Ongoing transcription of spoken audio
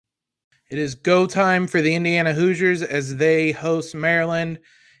It is go time for the Indiana Hoosiers as they host Maryland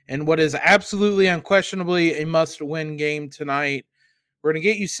in what is absolutely unquestionably a must-win game tonight. We're going to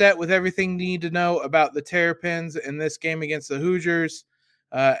get you set with everything you need to know about the Terrapins in this game against the Hoosiers,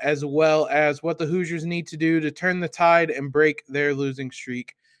 as well as what the Hoosiers need to do to turn the tide and break their losing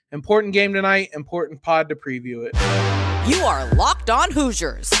streak. Important game tonight, important pod to preview it. You are Locked On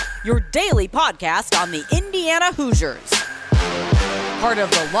Hoosiers, your daily podcast on the Indiana Hoosiers. Part of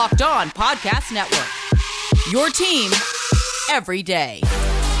the Locked On Podcast Network, your team every day.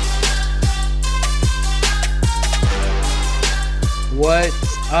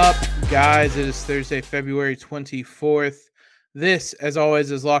 What's up, guys? It is Thursday, February 24th. This, as always,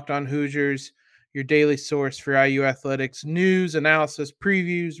 is Locked On Hoosiers, your daily source for IU athletics news, analysis,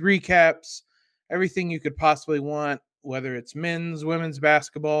 previews, recaps, everything you could possibly want, whether it's men's, women's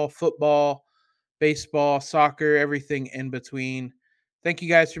basketball, football, baseball, soccer, everything in between. Thank you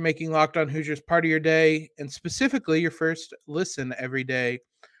guys for making Locked On Hoosiers part of your day, and specifically your first listen every day.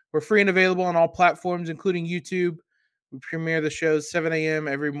 We're free and available on all platforms, including YouTube. We premiere the shows 7 a.m.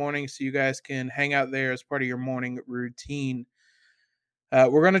 every morning, so you guys can hang out there as part of your morning routine.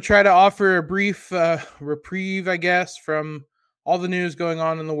 We're going to try to offer a brief reprieve, I guess, from all the news going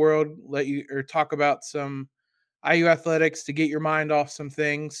on in the world. Talk about some IU athletics to get your mind off some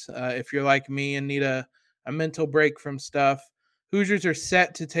things. If you're like me and need a mental break from stuff, Hoosiers are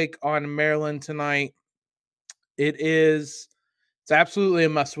set to take on Maryland tonight. It's absolutely a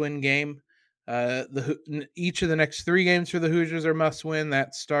must-win game. Each of the next three games for the Hoosiers are must-win.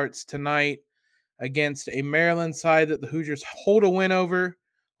 That starts tonight against a Maryland side that the Hoosiers hold a win over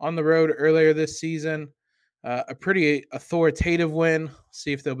on the road earlier this season. A pretty authoritative win.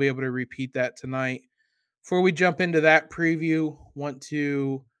 See if they'll be able to repeat that tonight. Before we jump into that preview, want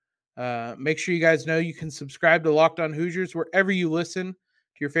to make sure you guys know you can subscribe to Locked On Hoosiers wherever you listen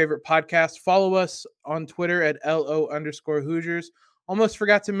to your favorite podcast. Follow us on Twitter at LO_Hoosiers. Almost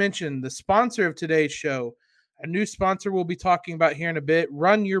forgot to mention the sponsor of today's show, a new sponsor we'll be talking about here in a bit,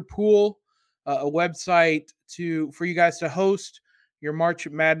 Run Your Pool, a website for you guys to host your March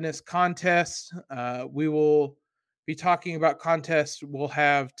Madness contest. We will be talking about contests we'll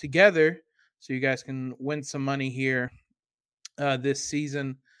have together so you guys can win some money here this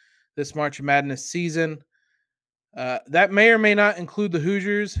season, this March Madness season. That may or may not include the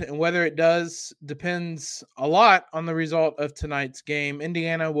Hoosiers, and whether it does depends a lot on the result of tonight's game.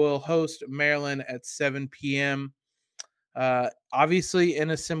 Indiana will host Maryland at 7 p.m. Obviously in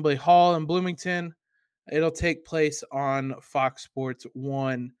Assembly Hall in Bloomington. It'll take place on Fox Sports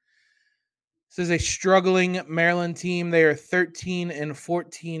 1. This is a struggling Maryland team. They are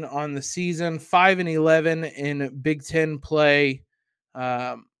 13-14 on the season, 5-11 in Big Ten play.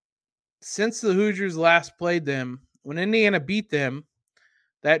 Since the Hoosiers last played them, when Indiana beat them,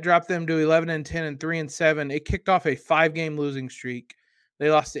 that dropped them to 11-10 and 3-7. It kicked off a 5-game losing streak.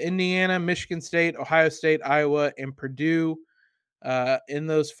 They lost to Indiana, Michigan State, Ohio State, Iowa, and Purdue in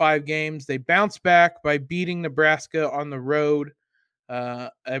those 5 games. They bounced back by beating Nebraska on the road,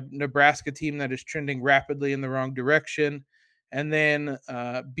 a Nebraska team that is trending rapidly in the wrong direction, and then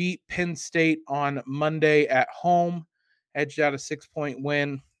beat Penn State on Monday at home, edged out a 6-point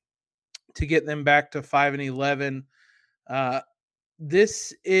win to get them back to 5-11.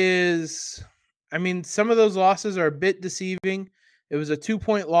 Some of those losses are a bit deceiving. It was a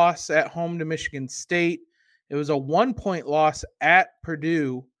 2-point loss at home to Michigan State. It was a 1-point loss at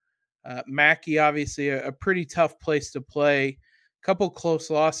Purdue. Mackey, obviously, a pretty tough place to play. A couple close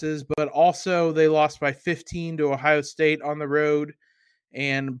losses, but also they lost by 15 to Ohio State on the road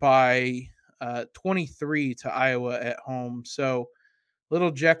and by 23 to Iowa at home. So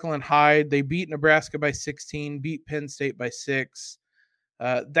little Jekyll and Hyde. They beat Nebraska by 16, beat Penn State by 6.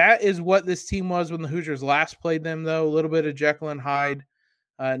 That is what this team was when the Hoosiers last played them, though. A little bit of Jekyll and Hyde.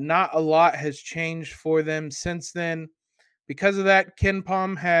 Not a lot has changed for them since then. Because of that, Ken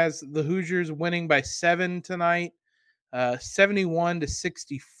Pom has the Hoosiers winning by 7 tonight,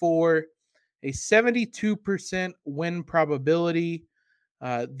 71-64, a 72% win probability.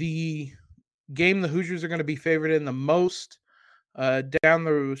 The game the Hoosiers are going to be favored in the most down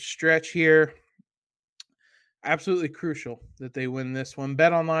the stretch here. Absolutely crucial that they win this one.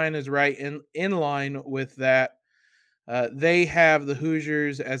 BetOnline is right in line with that. They have the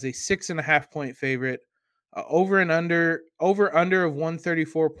Hoosiers as a 6.5-point favorite. Over under of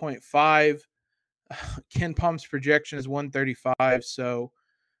 134.5. Ken Pom's projection is 135. So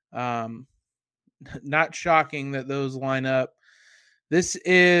not shocking that those line up. This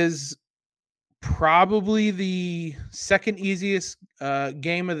is probably the second easiest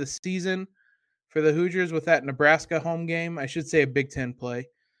game of the season for the Hoosiers with that Nebraska home game. I should say a Big Ten play.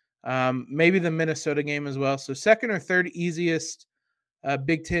 maybe the Minnesota game as well. So second or third easiest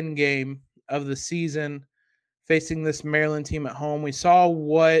Big Ten game of the season, facing this Maryland team at home. We saw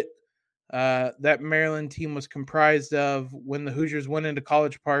what that Maryland team was comprised of when the Hoosiers went into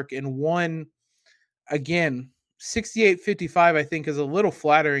College Park and won again. 68-55, I think, is a little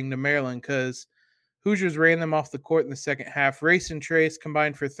flattering to Maryland because Hoosiers ran them off the court in the second half. Race and Trace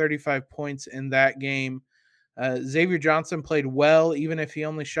combined for 35 points in that game. Xavier Johnson played well, even if he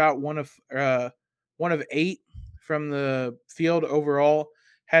only shot one of 8 from the field overall.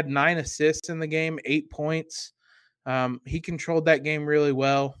 Had 9 assists in the game, 8 points. He controlled that game really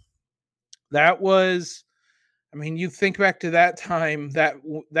well. That was, I mean, you think back to that time,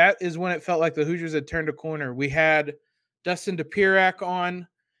 that is when it felt like the Hoosiers had turned a corner. We had Dustin DePirac on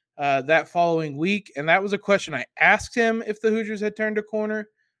that following week, and that was a question I asked him if the Hoosiers had turned a corner.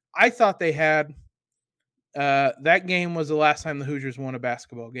 I thought they had. That game was the last time the Hoosiers won a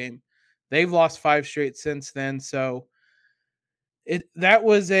basketball game. They've lost 5 straight since then, so that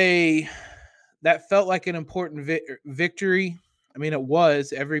felt like an important victory. I mean, it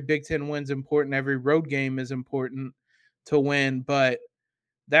was. Every Big Ten win's important. Every road game is important to win, but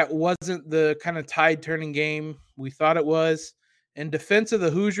that wasn't the kind of tide-turning game we thought it was. In defense of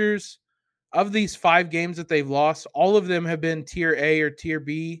the Hoosiers, of these 5 games that they've lost, all of them have been Tier A or Tier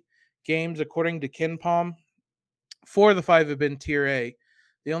B games, according to KenPom. 4 of the 5 have been Tier A.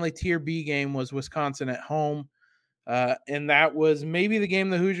 The only Tier B game was Wisconsin at home. And that was maybe the game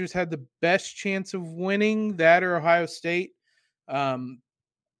the Hoosiers had the best chance of winning, that or Ohio State.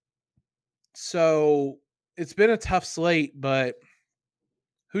 So it's been a tough slate, but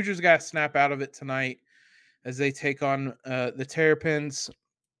Hoosiers got to snap out of it tonight as they take on the Terrapins.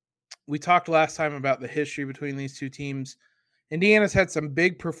 We talked last time about the history between these two teams. Indiana's had some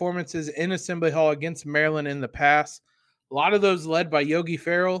big performances in Assembly Hall against Maryland in the past. A lot of those led by Yogi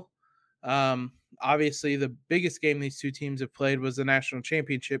Ferrell. Obviously, the biggest game these two teams have played was the national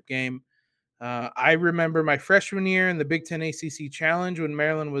championship game. I remember my freshman year in the Big Ten ACC Challenge when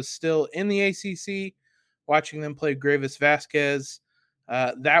Maryland was still in the ACC, watching them play Gravis Vasquez.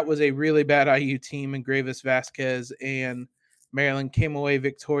 That was a really bad IU team, and Gravis Vasquez and Maryland came away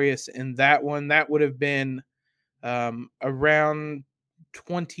victorious in that one. That would have been around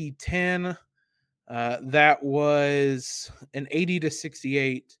 2010. That was an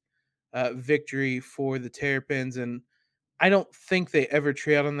 80-68 victory for the Terrapins, and I don't think they ever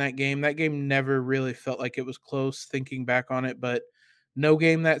trailed in that game. That game never really felt like it was close, thinking back on it, but no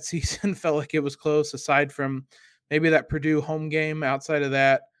game that season felt like it was close, aside from maybe that Purdue home game. Outside of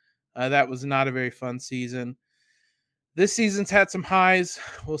that, that was not a very fun season. This season's had some highs.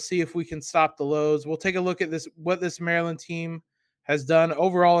 We'll see if we can stop the lows. We'll take a look at what this Maryland team has done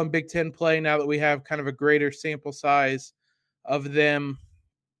overall in Big Ten play now that we have kind of a greater sample size of them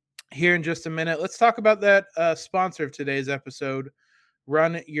here in just a minute. Let's talk about that sponsor of today's episode,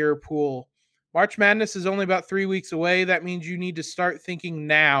 Run Your Pool. March Madness is only about 3 weeks away. That means you need to start thinking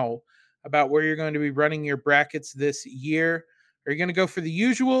now about where you're going to be running your brackets this year. Are you going to go for the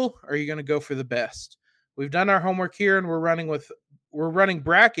usual, or are you going to go for the best? We've done our homework here, and we're running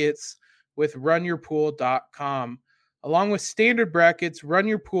brackets with runyourpool.com. Along with standard brackets, Run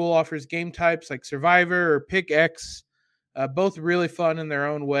Your Pool offers game types like Survivor or Pick X, both really fun in their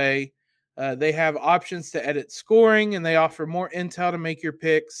own way. They have options to edit scoring, and they offer more intel to make your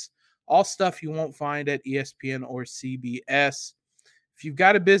picks, all stuff you won't find at ESPN or CBS. If you've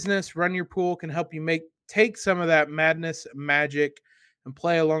got a business, Run Your Pool can help you take some of that madness magic and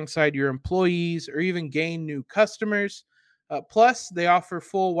play alongside your employees or even gain new customers. Plus, they offer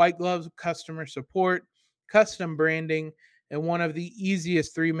full white gloves customer support, custom branding, and one of the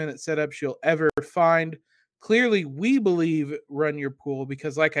easiest 3-minute setups you'll ever find. Clearly, we believe Run Your Pool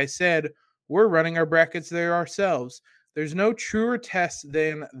because, like I said, we're running our brackets there ourselves. There's no truer test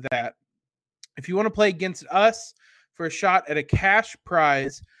than that. If you want to play against us for a shot at a cash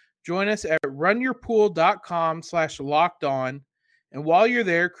prize, join us at runyourpool.com/lockedon. And while you're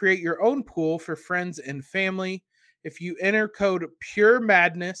there, create your own pool for friends and family. If you enter code Pure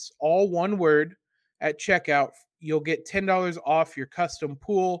Madness, all one word, at checkout, you'll get $10 off your custom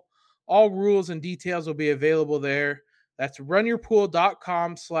pool. All rules and details will be available there. That's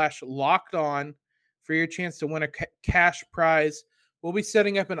runyourpool.com/lockedon for your chance to win a cash prize. We'll be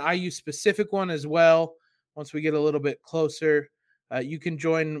setting up an IU specific one as well once we get a little bit closer. You can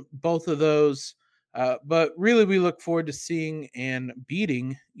join both of those. But really, we look forward to seeing and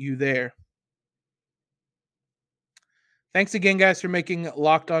beating you there. Thanks again, guys, for making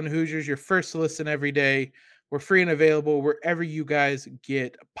Locked On Hoosiers your first listen every day. We're free and available wherever you guys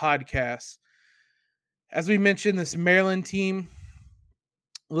get podcasts. As we mentioned, this Maryland team,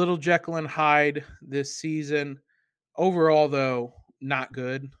 little Jekyll and Hyde this season. Overall, though, not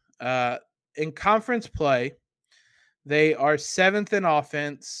good. In conference play, they are 7th in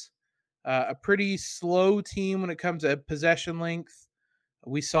offense, a pretty slow team when it comes to possession length.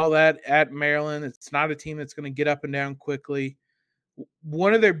 We saw that at Maryland. It's not a team that's going to get up and down quickly.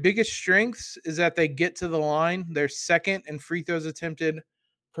 One of their biggest strengths is that they get to the line. They're second in free throws attempted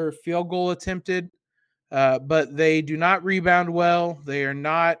per field goal attempted, but they do not rebound well. They are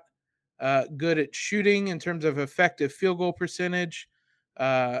not good at shooting in terms of effective field goal percentage.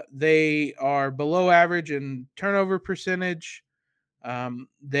 They are below average in turnover percentage.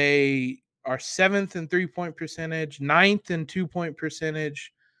 They are 7th in 3-point percentage, 9th in 2-point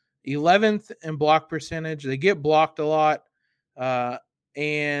percentage, 11th in block percentage. They get blocked a lot,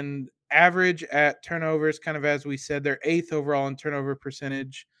 and average at turnovers, kind of as we said, they're 8th overall in turnover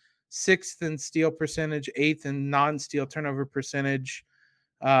percentage, 6th in steal percentage, 8th in non-steal turnover percentage.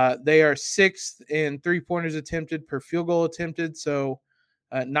 They are 6th in 3-pointers attempted per field goal attempted, so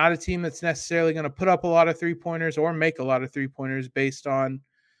not a team that's necessarily going to put up a lot of 3-pointers or make a lot of 3-pointers based on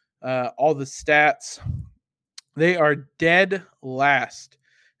all the stats. They are dead last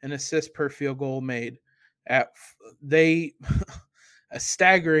in assists per field goal made at a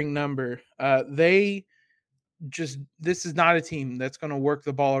staggering number. This is not a team that's going to work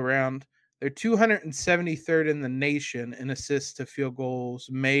the ball around. They're 273rd in the nation in assists to field goals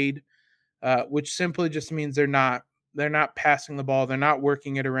made, which simply just means they're not passing the ball. They're not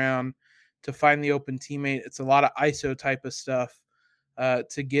working it around to find the open teammate. It's a lot of ISO type of stuff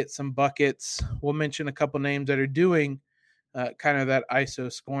to get some buckets. We'll mention a couple names that are doing kind of that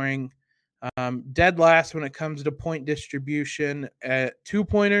ISO scoring. Dead last when it comes to point distribution at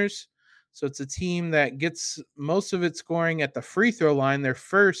 2-pointers. So it's a team that gets most of its scoring at the free throw line. They're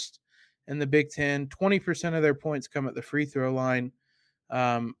first in the Big Ten. 20% of their points come at the free throw line.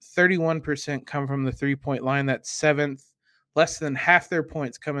 31% come from the 3-point line. That's 7th. Less than half their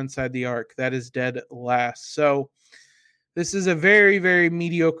points come inside the arc. That is dead last. So this is a very, very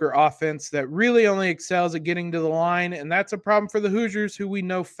mediocre offense that really only excels at getting to the line, and that's a problem for the Hoosiers, who we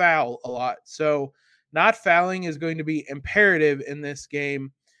know foul a lot. So not fouling is going to be imperative in this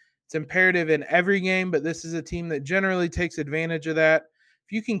game. It's imperative in every game, but this is a team that generally takes advantage of that.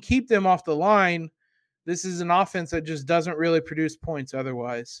 If you can keep them off the line, this is an offense that just doesn't really produce points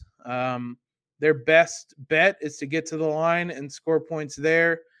otherwise. Their best bet is to get to the line and score points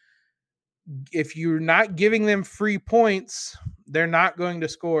there. If you're not giving them free points, they're not going to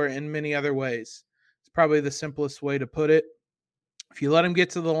score in many other ways. It's probably the simplest way to put it. If you let them get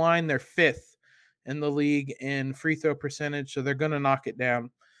to the line, they're 5th in the league in free throw percentage, so they're going to knock it down.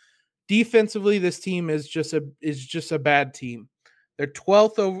 Defensively, this team is just a bad team. They're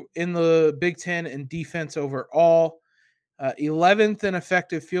 12th in the Big Ten in defense overall, 11th in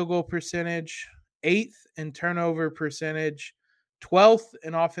effective field goal percentage, 8th in turnover percentage, 12th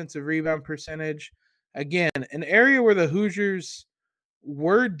in offensive rebound percentage. Again, an area where the Hoosiers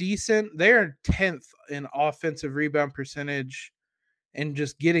were decent. They are 10th in offensive rebound percentage and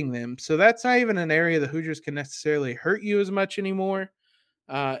just getting them. So that's not even an area the Hoosiers can necessarily hurt you as much anymore.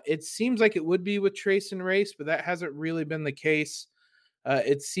 It seems like it would be with Trace and Race, but that hasn't really been the case.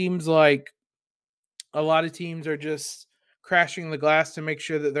 It seems like a lot of teams are just crashing the glass to make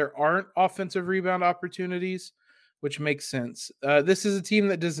sure that there aren't offensive rebound opportunities, which makes sense. This is a team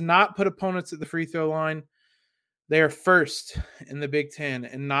that does not put opponents at the free throw line. They are first in the Big Ten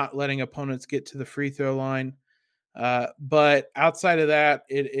and not letting opponents get to the free throw line. But outside of that,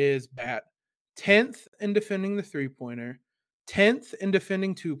 it is bad. 10th in defending the 3-pointer, 10th in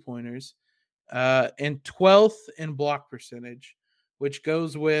defending 2-pointers, and 12th in block percentage, which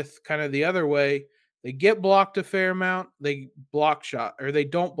goes with kind of the other way. They get blocked a fair amount. They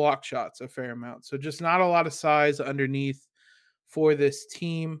don't block shots a fair amount. So just not a lot of size underneath for this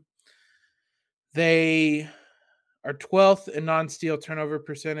team. They are 12th in non-steal turnover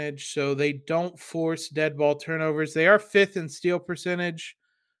percentage, so they don't force dead ball turnovers. They are 5th in steal percentage,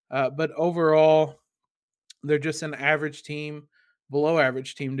 but overall, they're just an average team, below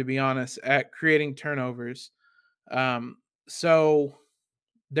average team, to be honest, at creating turnovers. So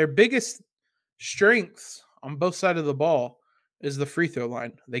their biggest strengths on both sides of the ball is the free throw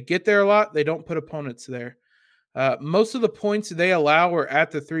line. They get there a lot. They don't put opponents there. Most of the points they allow are at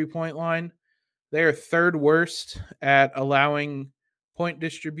the 3-point line. They are 3rd worst at allowing point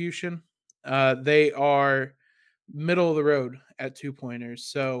distribution. They are middle of the road at 2-pointers.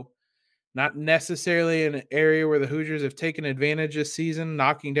 So not necessarily an area where the Hoosiers have taken advantage this season,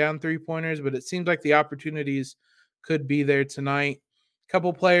 knocking down 3-pointers, but it seems like the opportunities could be there tonight.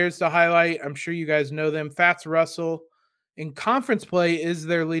 Couple players to highlight. I'm sure you guys know them. Fats Russell In conference play is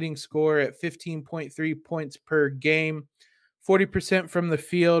their leading scorer at 15.3 points per game, 40% from the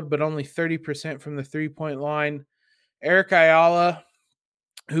field, but only 30% from the three-point line. Eric Ayala,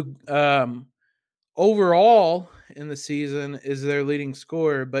 who overall in the season is their leading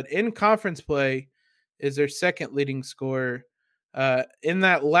scorer, but in conference play is their second leading scorer. In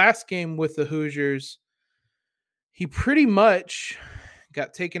that last game with the Hoosiers, he pretty much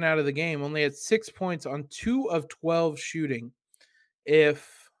got taken out of the game, only had 6 points on 2 of 12 shooting.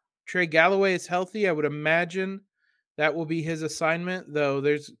 If Trey Galloway is healthy, I would imagine that will be his assignment, though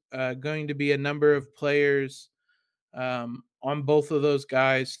there's going to be a number of players on both of those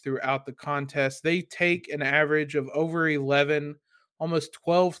guys throughout the contest. They take an average of over 11, almost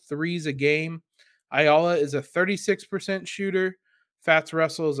 12 threes a game. Ayala is a 36% shooter. Fats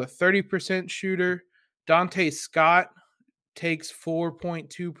Russell is a 30% shooter. Dante Scott takes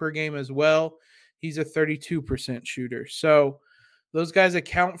 4.2 per game as well. He's a 32% shooter. So those guys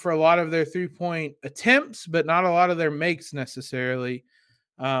account for a lot of their three-point attempts, but not a lot of their makes necessarily.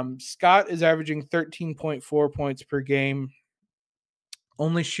 Scott is averaging 13.4 points per game,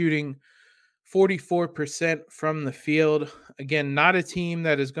 only shooting 44% from the field. Again, not a team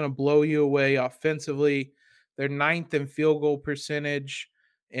that is going to blow you away offensively. They're 9th in field goal percentage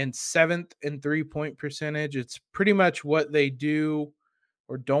and 7th in three-point percentage. It's pretty much what they do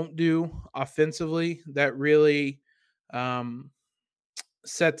or don't do offensively that really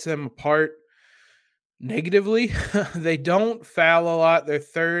sets them apart negatively. They don't foul a lot. They're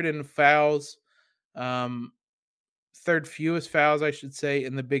third in fouls, third fewest fouls, I should say,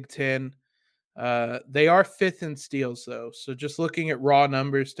 in the Big Ten. They are 5th in steals, though. So just looking at raw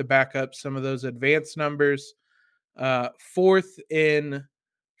numbers to back up some of those advanced numbers, 4th in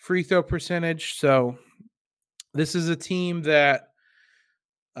free throw percentage. So this is a team that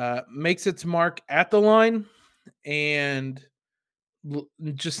makes its mark at the line and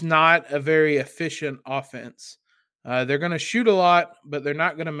just not a very efficient offense. They're going to shoot a lot, but they're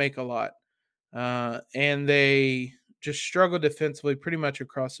not going to make a lot. And they just struggle defensively pretty much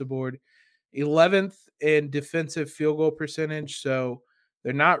across the board. 11th in defensive field goal percentage, so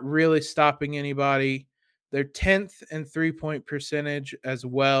they're not really stopping anybody. They're 10th in three-point percentage as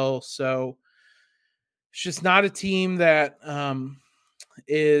well, so it's just not a team that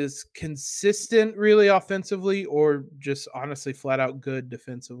is consistent really offensively or just honestly flat out good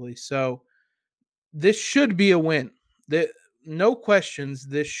defensively. So this should be a win. No questions,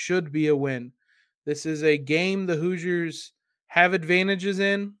 this should be a win. This is a game the Hoosiers have advantages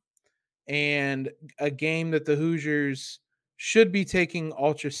in and a game that the Hoosiers should be taking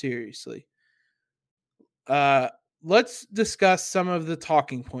ultra seriously. Let's discuss some of the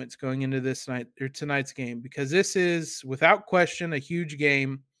talking points going into tonight's game, because this is without question a huge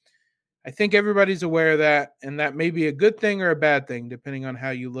game. I think everybody's aware of that, and that may be a good thing or a bad thing, depending on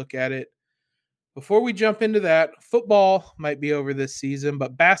how you look at it. Before we jump into that, football might be over this season,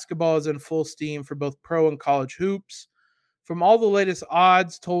 but basketball is in full steam for both pro and college hoops. From all the latest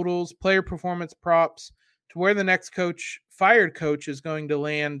odds, totals, player performance props, to where the next fired coach is going to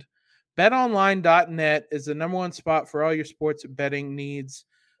land, betonline.net is the number one spot for all your sports betting needs.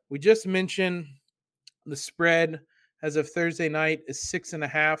 We just mentioned the spread as of Thursday night is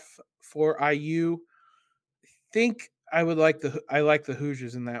 6.5 for IU. I like the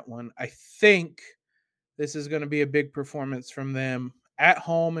Hoosiers in that one. I think this is going to be a big performance from them at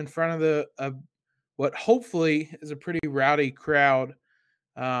home in front of what hopefully is a pretty rowdy crowd.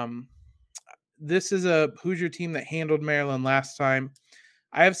 This is a Hoosier team that handled Maryland last time.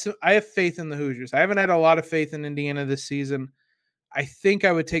 I have faith in the Hoosiers. I haven't had a lot of faith in Indiana this season. I think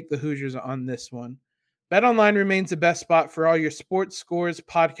I would take the Hoosiers on this one. BetOnline remains the best spot for all your sports scores,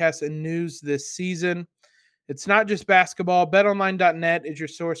 podcasts, and news this season. It's not just basketball. BetOnline.net is your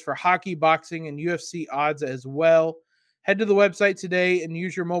source for hockey, boxing, and UFC odds as well. Head to the website today and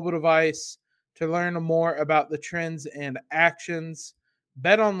use your mobile device to learn more about the trends and actions.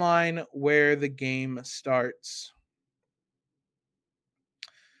 BetOnline, where the game starts.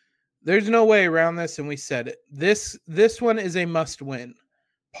 There's no way around this, and we said it. This one is a must-win.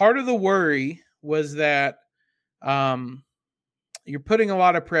 Part of the worry was that you're putting a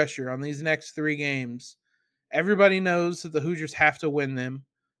lot of pressure on these next 3 games. Everybody knows that the Hoosiers have to win them.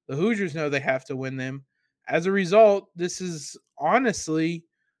 The Hoosiers know they have to win them. As a result, this is honestly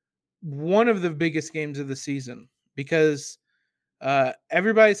one of the biggest games of the season, because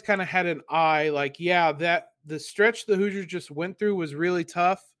everybody's kind of had an eye like, yeah, that the stretch the Hoosiers just went through was really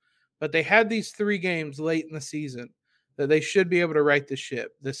tough, but they had these 3 games late in the season that they should be able to right the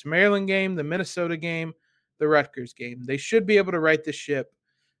ship. This Maryland game, the Minnesota game, the Rutgers game. They should be able to right the ship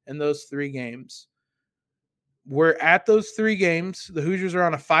in those 3 games. we're at those 3 games. The Hoosiers are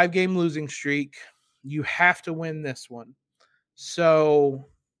on a 5-game losing streak. You have to win this one. So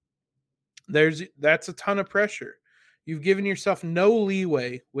that's a ton of pressure. You've given yourself no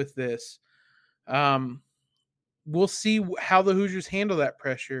leeway with this. We'll see how the Hoosiers handle that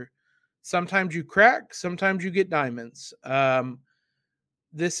pressure. Sometimes you crack, sometimes you get diamonds.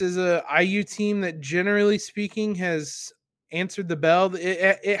 This is a IU team that, generally speaking, has answered the bell.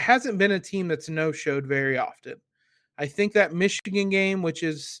 It hasn't been a team that's no-showed very often. I think that Michigan game, which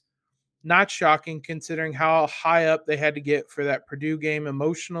is not shocking considering how high up they had to get for that Purdue game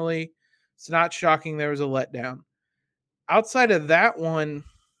emotionally, it's not shocking there was a letdown. Outside of that one,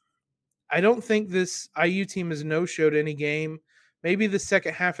 I don't think this IU team has no-showed any game. Maybe the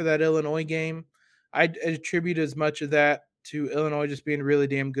second half of that Illinois game, I'd attribute as much of that to Illinois just being really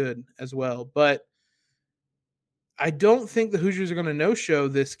damn good as well. But I don't think the Hoosiers are going to no-show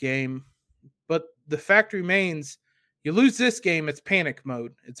this game. But the fact remains, you lose this game, it's panic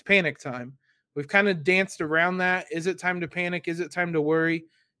mode. It's panic time. We've kind of danced around that. Is it time to panic? Is it time to worry?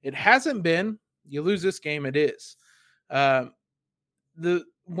 It hasn't been. You lose this game, it is. One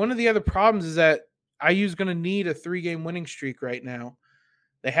of the other problems is that IU is going to need a 3-game winning streak right now.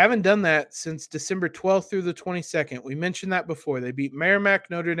 They haven't done that since December 12th through the 22nd. We mentioned that before. They beat Merrimack,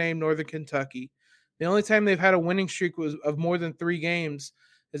 Notre Dame, Northern Kentucky. The only time they've had a winning streak was of more than 3 games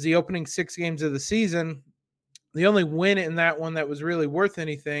is the opening 6 games of the season. The only win in that one that was really worth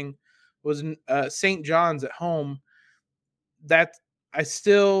anything was St. John's at home. It's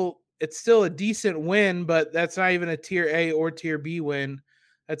still a decent win, but that's not even a Tier A or Tier B win.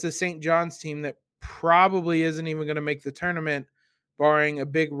 That's a St. John's team that probably isn't even going to make the tournament, barring a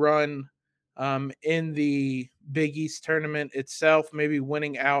big run in the Big East tournament itself, maybe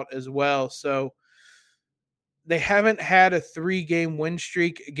winning out as well. So they haven't had a 3-game win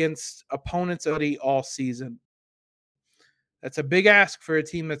streak against opponents all season. That's a big ask for a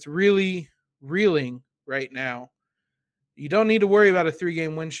team that's really reeling right now. You don't need to worry about a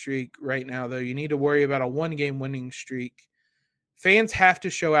 3-game win streak right now, though. You need to worry about a 1-game winning streak. Fans have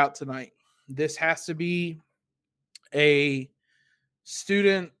to show out tonight. This has to be a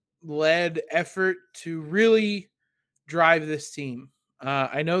student-led effort to really drive this team.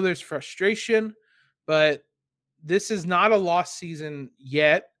 I know there's frustration, but this is not a lost season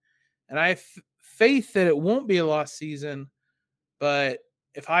yet, and I have faith that it won't be a lost season. But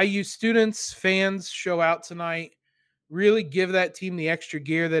if IU students, fans show out tonight, really give that team the extra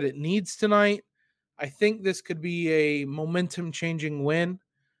gear that it needs tonight, I think this could be a momentum-changing win.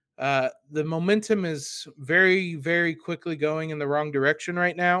 The momentum is very, very quickly going in the wrong direction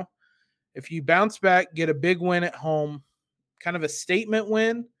right now. If you bounce back, get a big win at home, kind of a statement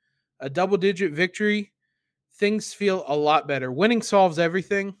win, a double-digit victory, things feel a lot better. Winning solves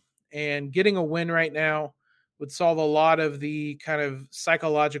everything, and getting a win right now would solve a lot of the kind of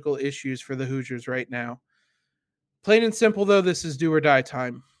psychological issues for the Hoosiers right now. Plain and simple, though, this is do or die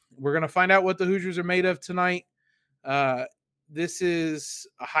time. We're going to find out what the Hoosiers are made of tonight. This is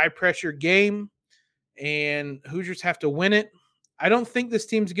a high-pressure game, and Hoosiers have to win it. I don't think this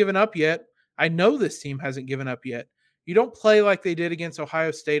team's given up yet. I know this team hasn't given up yet. You don't play like they did against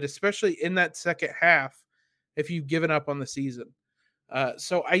Ohio State, especially in that second half, if you've given up on the season.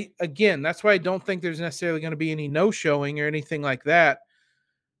 So that's why I don't think there's necessarily going to be any no-showing or anything like that.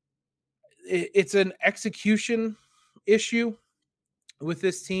 It's an execution issue with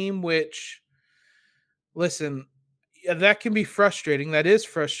this team, which, listen, that can be frustrating. That is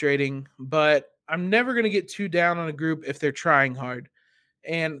frustrating, but I'm never going to get too down on a group if they're trying hard.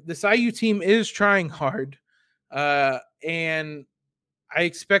 And this IU team is trying hard, and I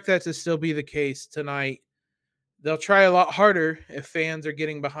expect that to still be the case tonight. They'll try a lot harder if fans are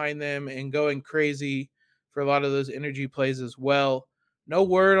getting behind them and going crazy for a lot of those energy plays as well. No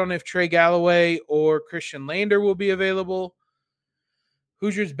word on if Trey Galloway or Christian Lander will be available.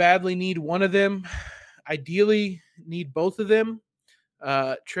 Hoosiers badly need one of them. Ideally, need both of them.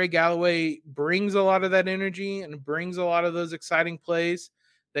 Trey Galloway brings a lot of that energy and brings a lot of those exciting plays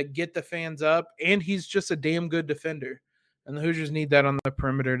that get the fans up, and he's just a damn good defender. And the Hoosiers need that on the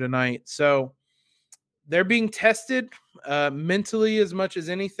perimeter tonight. So they're being tested mentally as much as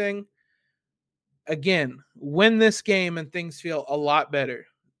anything. Again, win this game and things feel a lot better.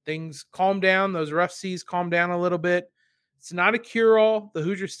 Things calm down. Those rough seas calm down a little bit. It's not a cure-all. The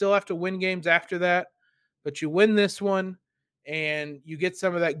Hoosiers still have to win games after that. But you win this one, and you get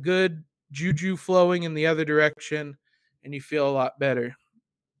some of that good juju flowing in the other direction, and you feel a lot better.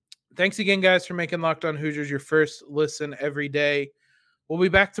 Thanks again, guys, for making Locked On Hoosiers your first listen every day. We'll be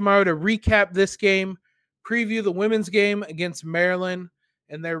back tomorrow to recap this game, preview the women's game against Maryland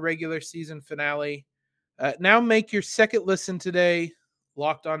and their regular season finale. Now make your second listen today,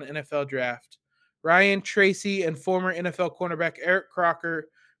 Locked On NFL Draft. Ryan Tracy and former NFL cornerback Eric Crocker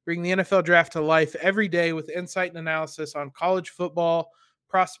bring the NFL Draft to life every day with insight and analysis on college football,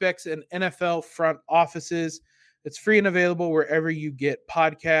 prospects, and NFL front offices. It's free and available wherever you get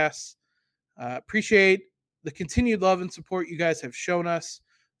podcasts. Appreciate the continued love and support you guys have shown us.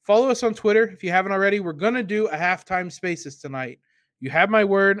 Follow us on Twitter if you haven't already. We're going to do a halftime spaces tonight. You have my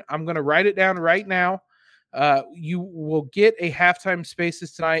word. I'm going to write it down right now. You will get a halftime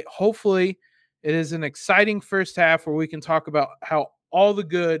spaces tonight. Hopefully, it is an exciting first half where we can talk about how all the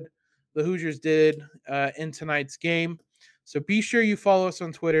good the Hoosiers did in tonight's game. So be sure you follow us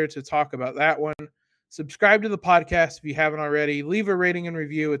on Twitter to talk about that one. Subscribe to the podcast if you haven't already. Leave a rating and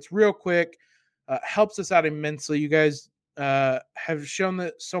review. It's real quick. Helps us out immensely. You guys have shown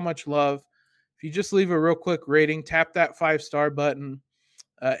that so much love. If you just leave a real quick rating, tap that 5-star button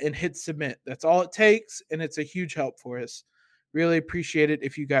and hit submit. That's all it takes, and it's a huge help for us. Really appreciate it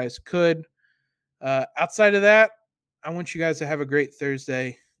if you guys could. Outside of that, I want you guys to have a great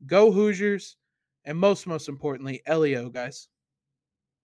Thursday. Go Hoosiers, and most importantly, LEO, guys.